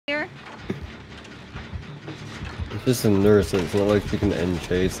there? It's just a nurse. It's not like you can end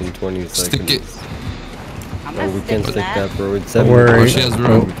chase in 20 Stick seconds. it. I'm Oh, not we can't sticking stick that, bro. It's Don't 7 worry. Oh, she has What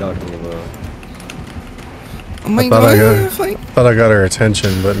room. are we talking about? Oh my thought I god. got- Thought I got her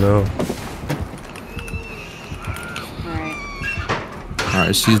attention, but no. Alright.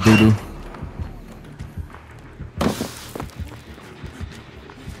 Alright, she's doo-doo.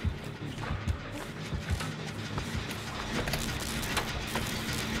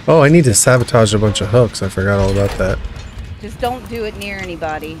 Oh, I need to sabotage a bunch of hooks. I forgot all about that. Just don't do it near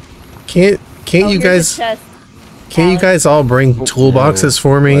anybody. Can't you here's a guys chest. can't you guys all bring toolboxes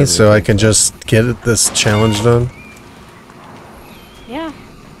for me Whatever. so I can just get this challenge done? Yeah.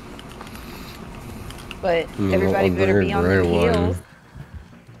 But Mm, everybody I'll better bring be a on their gray heels.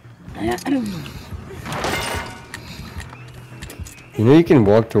 You know you can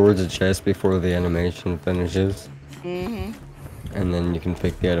walk towards a chest before the animation finishes. Mm-hmm. And then you can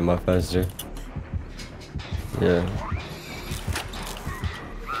pick the item up faster. Yeah.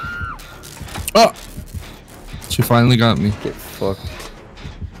 Oh! She finally got me. Get fucked.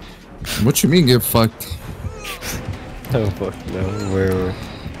 What you mean get fucked? Oh fuck no. Where?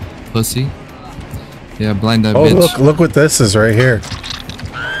 Pussy? Yeah, blind that Oh, bitch. look what this is right here.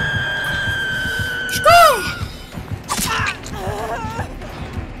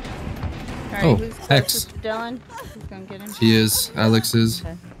 Alright, Oh, who's Hex. closest to Dylan? Who's gonna get him? He is. Alex is.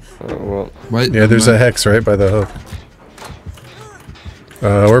 Okay. Oh well. What? Yeah, there's a hex right by the hook.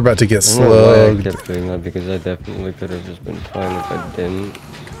 We're about to get I don't know why I slugged. kept doing that because I definitely could have just been fine if I didn't.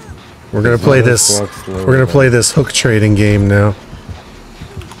 We're gonna play this. We're gonna play this hook trading game now.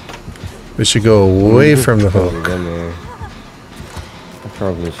 We should go away from the hook. I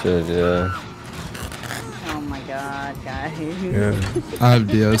probably should, yeah. Oh my god, guys. Yeah. I have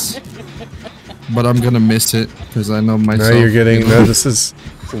DS. But I'm gonna miss it because I know myself. Now you're getting. you know? No, this is.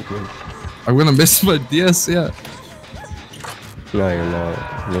 I'm gonna miss my DS, yeah. No, you're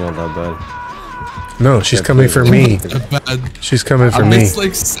not. You're not that bad. No, she's coming for me. Bad. She's coming for I me. missed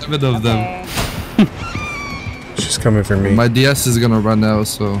like 7 of them. Okay. She's coming for me. My DS is gonna run out,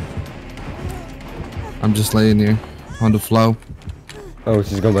 so I'm just laying here on the flow. Oh,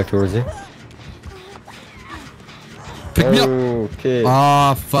 she's going back towards you? Pick me up. Okay.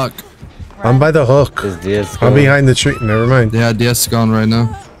 Ah, fuck. I'm by the hook. Is DS I'm going? behind the tree. Never mind. Yeah, DS is gone right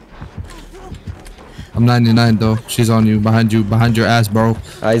now. I'm 99 though. She's on you, behind your ass, bro.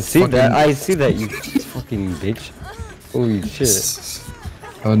 I see Fucking- that. I see that, you fucking bitch. Holy shit.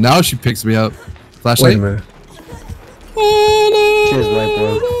 Oh, now she picks me up. Wait Flashlight. a minute. She has light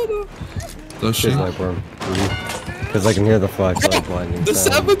worm. Does She she? has light worm. Because I can hear the flashlight blinding The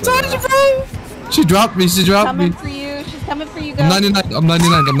sound, but, sabotage, bro. She dropped me. She dropped me. Coming for you. She's coming for you, I'm guys. 99. I'm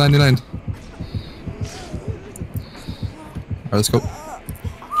 99. I'm 99. Alright, let's go.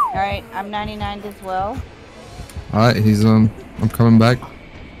 Alright, I'm 99 as well. Alright, he's I'm coming back.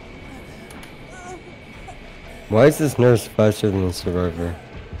 Why is this nurse faster than the survivor?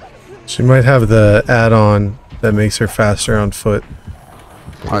 She might have the add-on that makes her faster on foot.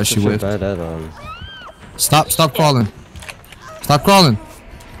 Alright, she Such a whiffed. bad add-on. Stop crawling. Stop crawling.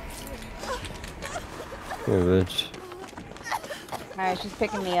 You bitch. Alright, she's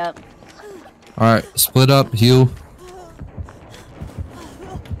picking me up. Alright, split up, heal.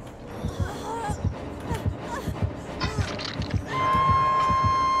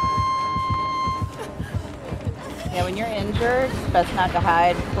 Yeah, when you're injured, it's best not to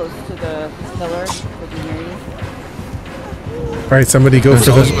hide close to the pillar so they can hear you. All right, somebody go There's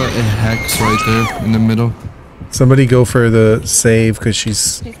for also the. a hex right there in the middle. Somebody go for the save because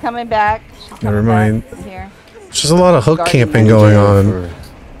she's. She's coming back. She's coming Never mind. back here. There's just a lot of hook Guarding camping the going on. For-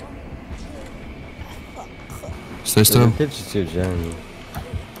 Stay still. Get you to Jen.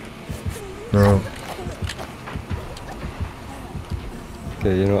 No,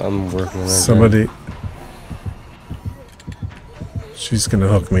 Okay, you know, I'm working on that. somebody. She's gonna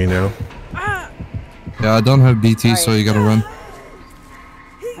hook me now. Yeah, I don't have BT, so you gotta run.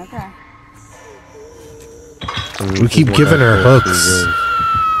 Okay. Jen. We keep giving her hooks.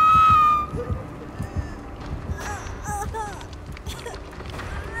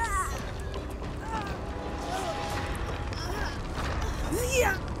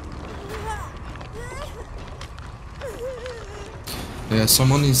 Yeah,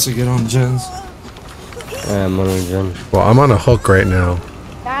 someone needs to get on Jen's. I'm on Jen. Well, I'm on a hook right now.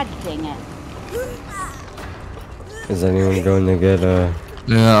 God dang it. Is anyone going to get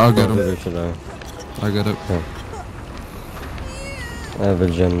Yeah, I'll get or him. should I? I got it. I have a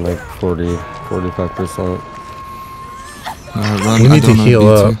Jen like 45%. Run. We I need to don't have heal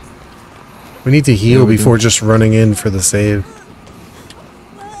BT. up. We need to heal Yeah, we do. before just running in for the save.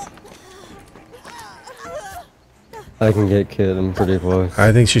 I can get Kid. I'm pretty close.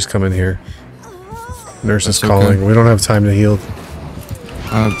 I think she's coming here. Nurse is That's calling. okay. We don't have time to heal.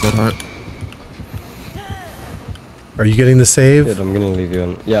 I have dead heart. Are you getting the save? Kid, I'm gonna leave you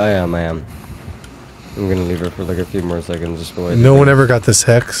on. Yeah, I am. I'm gonna leave her for like a few more seconds just to wait. No one ever got this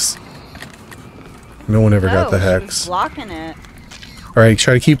hex. No one ever got the she was hex. blocking it. Alright,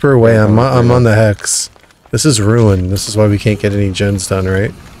 try to keep her away. I'm on the hex. This is ruin. This is why we can't get any gens done,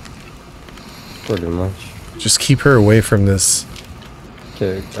 right? Pretty much. Just keep her away from this.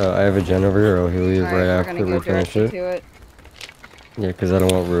 Okay, I have a gen over here. I'll heal you Alright, right we're after gonna we go finish directly it. to it. Yeah, because I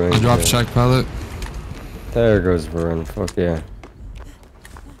don't want ruin. I dropped to- check pallet. There goes ruin. Fuck yeah.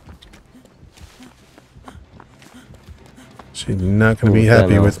 She's not gonna Ooh, be yeah,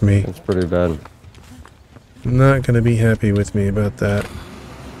 happy no, with me. That's pretty bad. Not gonna be happy with me about that.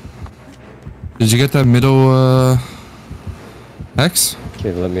 Did you get that middle X?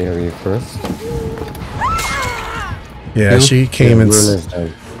 Okay, let me heal you first. Yeah, Who? she came Yeah, and ruin is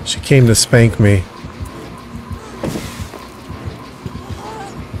dead. she came to spank me.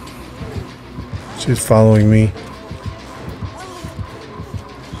 She's following me.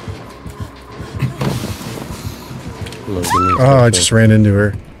 Look, give me a Oh, I second. just ran into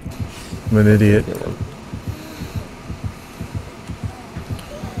her. I'm an idiot. Get one.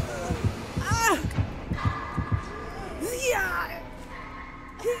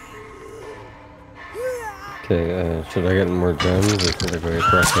 Okay, should I get more gems or should I go get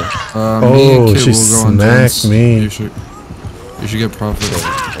profit? Me and Oh, Kit she will go on smacked gens. me. You should get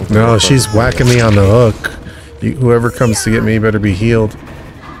profit. No, she's whacking me on the hook. Whoever comes to get me better be healed.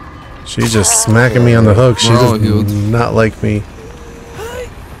 She's just smacking me on the hook. She We're all does healed. not like me.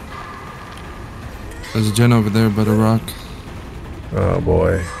 There's a gen over there by the rock. Oh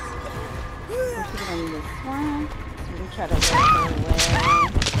boy. We should have done this one. So we try to work her away.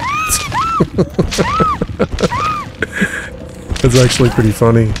 It's actually pretty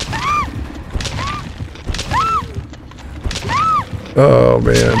funny. Oh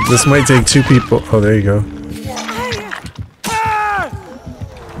man, this might take two people. Oh, there you go.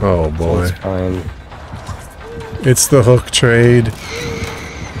 Oh boy. It's fine. It's the hook trade.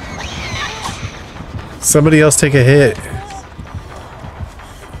 Somebody else take a hit.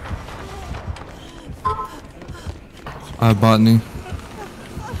 I have botany.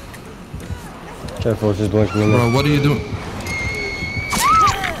 Careful, she's blinking in there. Bro, what are you doing?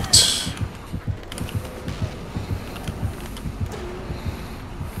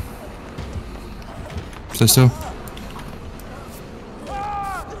 Stay still.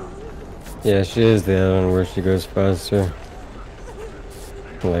 Yeah, she is the other one where she goes faster.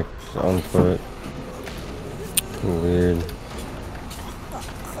 Like, on foot. Weird.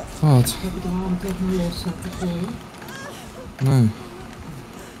 Wat? Nee.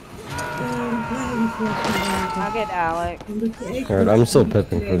 I'll get Alex. Alright, I'm still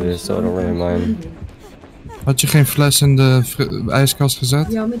pipping for this, so I don't really mind. Had je geen fles in de ijskast gezet?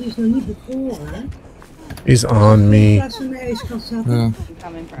 Ja, maar die is nog niet bevroren. He's on me. Fles in de ijskast zetten. Ja. I'm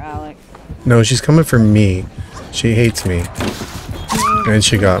coming for Alex. No, she's coming for me. She hates me. And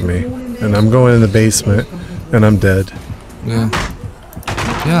she got me. And I'm going in the basement. And I'm dead. Ja.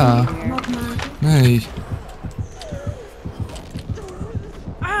 Ja. Nee.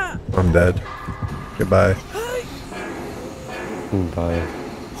 I'm dead. Goodbye. Bye.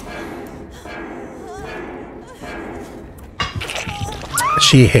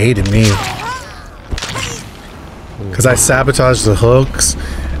 She hated me. Because I sabotaged the hooks.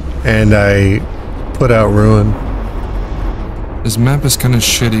 And I put out ruin. This map is kind of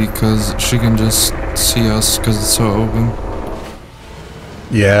shitty because she can just see us because it's so open.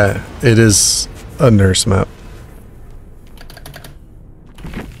 Yeah, it is a nurse map.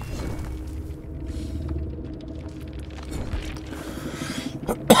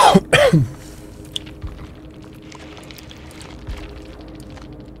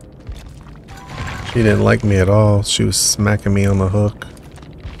 She didn't like me at all. She was smacking me on the hook.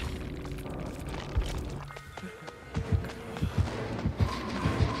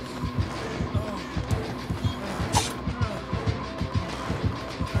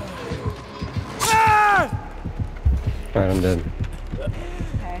 Alright, I'm dead.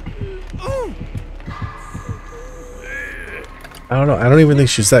 Okay. I don't know. I don't even think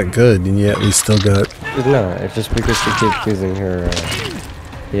she's that good, and yet we still got. No, it's just because she keeps using her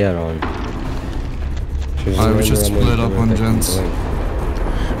the add-on. She's Alright, we running should around split with up on everything gens.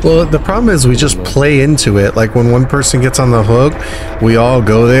 blink. Well, the problem is we just play into it. Like when one person gets on the hook, we all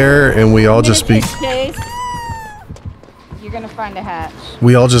go there, and we all just be. Chase. You're gonna find a hatch.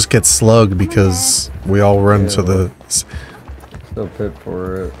 We all just get slugged because we all run to the. Still pit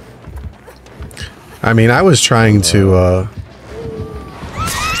for it. I mean, I was trying to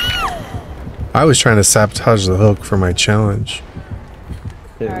sabotage the hook for my challenge.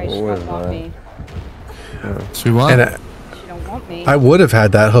 Alright, she What don't was want that? me. See what? And She don't want me. I would have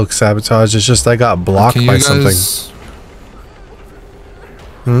had that hook sabotage. It's just I got blocked Can by you something. guys-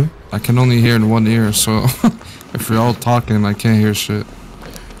 Hmm? I can only hear in one ear, so if you're all talking, I can't hear shit.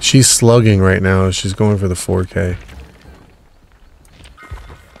 She's slugging right now. She's going for the 4K.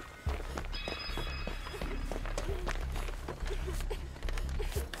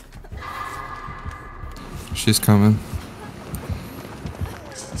 She's coming.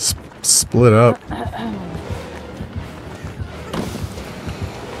 Split up.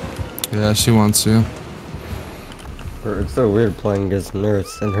 Yeah, she wants you. It's so weird playing against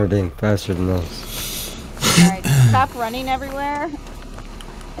Nurse and her being faster than us. Alright, stop running everywhere.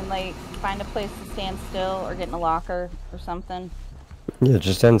 And like, find a place to stand still or get in a locker or something. Yeah,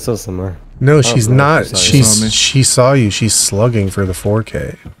 just stand still somewhere. No, she's no, not. she saw you. Saw me. She saw you. She's slugging for the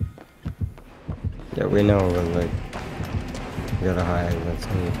 4K. Yeah, we know, but like, you gotta hide. That's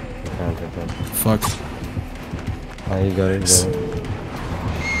how you can't hit them. Fuck. Oh, you got it.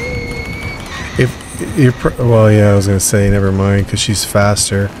 If you're, well, yeah, I was gonna say never mind because she's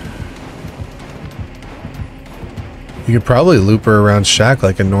faster. You could probably loop her around Shack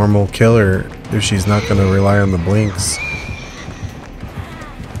like a normal killer if she's not gonna rely on the blinks.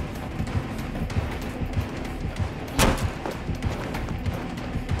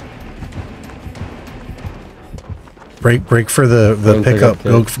 Break for the Don't pick pickup. up,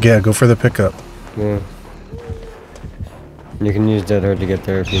 Go, kid. yeah, go for the pickup. Yeah. You can use Dead Hard to get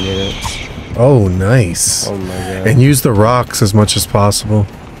there if you need it. Oh, nice. Oh my god. And use the rocks as much as possible.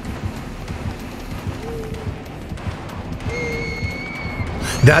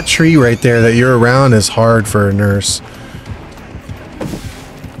 That tree right there that you're around is hard for a nurse.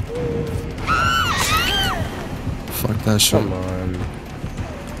 Fuck that shit. Come on.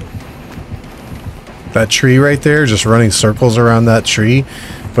 That tree right there, just running circles around that tree.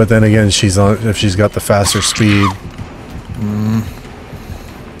 But then again, she's on if she's got the faster speed.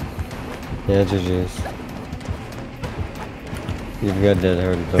 Yeah, GG's. You've got Dead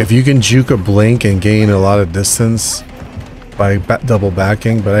Hard though. If you can juke a blink and gain a lot of distance by double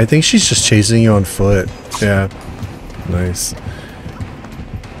backing, but I think she's just chasing you on foot. Yeah, nice.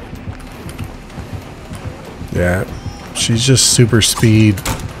 Yeah, she's just super speed.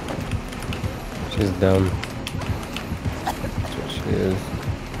 She's dumb. That's what she is.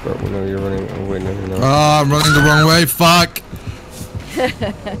 But we know you're running. Oh wait, no, you're not. Oh, I'm running the wrong way. Fuck.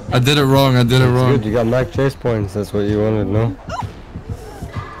 I did it wrong. I did it It's wrong. good. You got max chase points. That's what you wanted, no?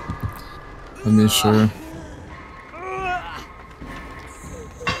 Let me sure.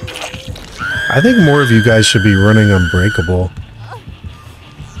 I think more of you guys should be running Unbreakable.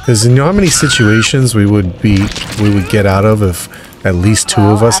 Because you know how many situations we would get out of if at least two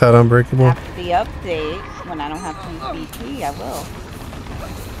of us had Unbreakable? After the update, when I don't have to use BT, I will.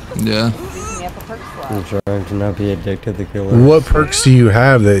 Yeah. Use me up a perk I'm slot. trying to not be addicted to killers. What perks do you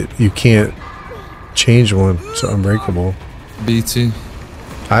have that you can't change one to Unbreakable? BT.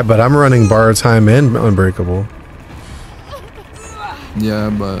 But I'm running Borrow Time and Unbreakable. Yeah,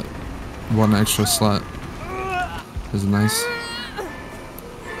 but one extra slot is nice.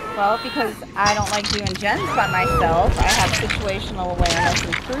 Well, because I don't like doing gens by myself, I have situational awareness,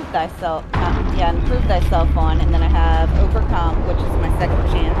 improve thyself on, and then I have overcome, which is my second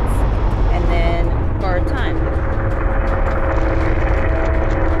chance, and then borrowed time.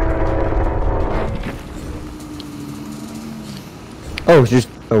 Oh, just.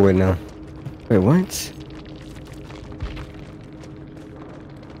 Oh wait, no. Wait, what?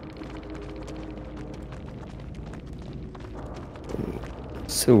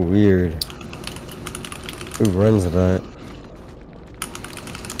 So weird. Who runs that?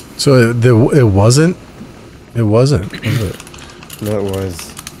 So it wasn't? It wasn't, was it? No, it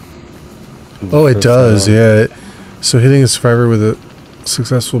was. Oh, it First does, round. yeah. So hitting a survivor with a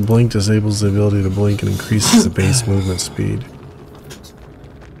successful blink disables the ability to blink and increases the base movement speed.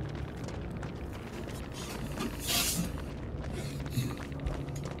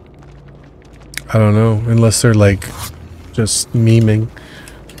 I don't know, unless they're like just memeing.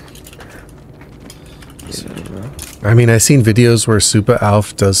 I mean, I've seen videos where Super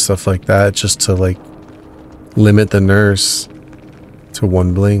Alf does stuff like that just to like limit the nurse to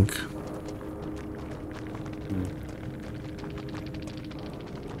one blink.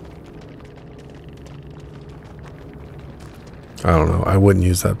 I don't know. I wouldn't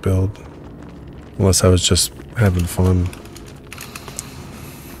use that build unless I was just having fun.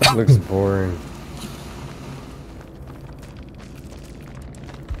 It looks boring.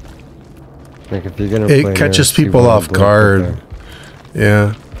 Like if you're gonna It play catches nerfs, you people wanna off block guard. the-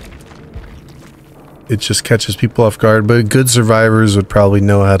 Yeah. It just catches people off guard, but good survivors would probably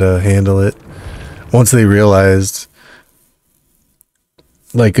know how to handle it once they realized.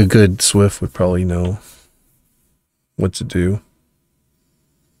 Like a good Swift would probably know what to do.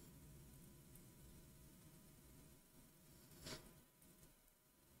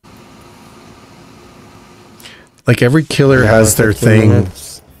 Like every killer has their 15 thing,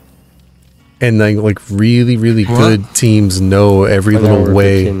 minutes. and like really, really What? good teams know every An little hour,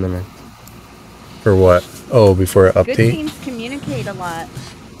 way 15 minutes. for what. Oh, before an Good update. teams communicate a lot.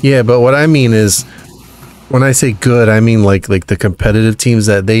 Yeah, but what I mean is, when I say good, I mean like the competitive teams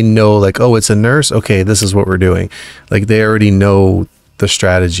that they know, like, oh, it's a nurse. Okay, this is what we're doing. Like they already know the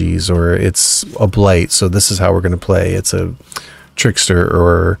strategies, or it's a blight, so this is how we're gonna play. It's a trickster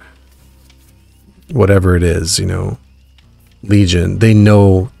or whatever it is, you know, Legion. They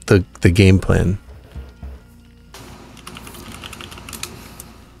know the game plan.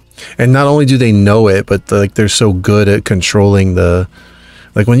 And not only do they know it, but like they're so good at controlling the,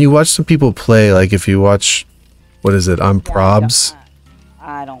 like when you watch some people play, like if you watch, what is it, on Probs,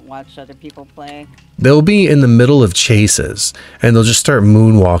 I don't watch other people play. they'll be in the middle of chases and they'll just start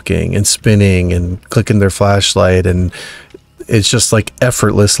moonwalking and spinning and clicking their flashlight, and it's just like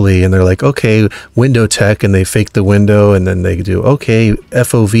effortlessly, and they're like, okay, window tech, and they fake the window, and then they do, okay,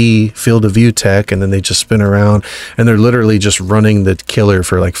 FOV, field of view tech, and then they just spin around, and they're literally just running the killer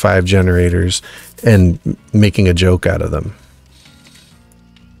for like 5 generators and making a joke out of them.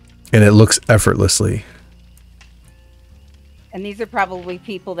 And it looks effortlessly. And these are probably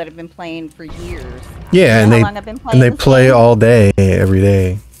people that have been playing for years. Yeah, You and know they how long I've been playing and they this play game? all day, every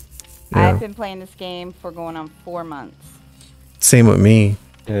day. Yeah. I've been playing this game for going on 4 months. Same with me,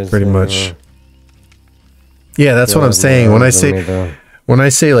 Yes, pretty much. Yeah, that's what I'm saying. When I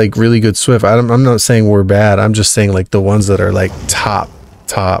say like really good Swift, I'm not saying we're bad. I'm just saying like the ones that are like top,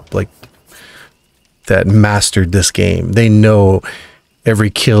 like that mastered this game. They know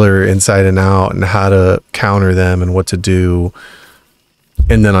every killer inside and out and how to counter them and what to do.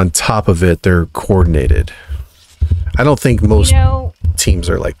 And then on top of it, they're coordinated. I don't think most You know, teams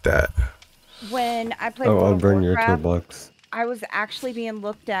are like that. when I played Oh, World I'll of burn your Warcraft, toolbox. I was actually being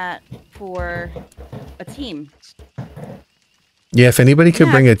looked at for a team. Yeah, if anybody could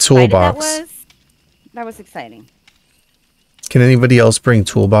Yeah, bring how a excited toolbox. That was exciting. Can anybody else bring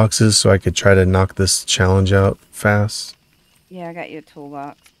toolboxes so I could try to knock this challenge out fast? Yeah, I got you a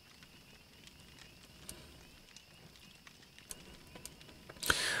toolbox.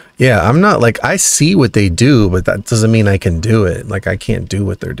 Yeah, I'm not like, I see what they do, but that doesn't mean I can do it. Like I can't do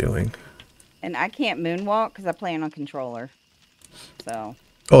what they're doing. And I can't moonwalk because I play on a controller. So,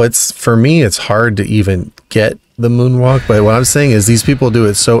 Oh, it's, for me, it's hard to even get the moonwalk. But what I'm saying is these people do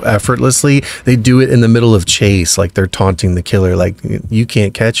it so effortlessly. They do it in the middle of chase. Like they're taunting the killer. Like, you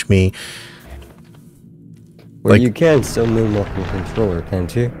can't catch me. Well, like- you can still moonwalk in controller,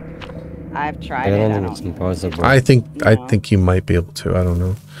 can't you? I've tried I it. don't I think it's don't. impossible. I No. think you might be able to. I don't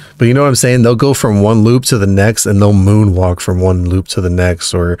know. But you know what I'm saying? They'll go from one loop to the next and they'll moonwalk from one loop to the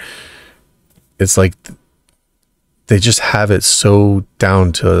next. Or it's like they just have it so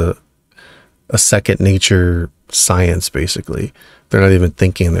down to a second nature science, basically. They're not even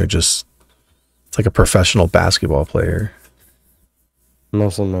thinking. They're just, it's like a professional basketball player.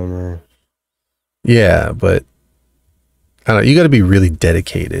 Muscle memory. Yeah, but I don't know, you got to be really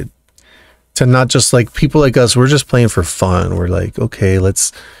dedicated to not just like people like us. We're just playing for fun. We're like, okay,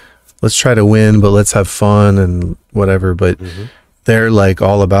 let's try to win, but let's have fun and whatever. But they're like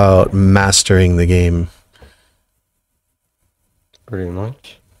all about mastering the game. Pretty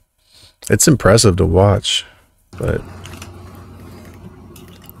much. It's impressive to watch, but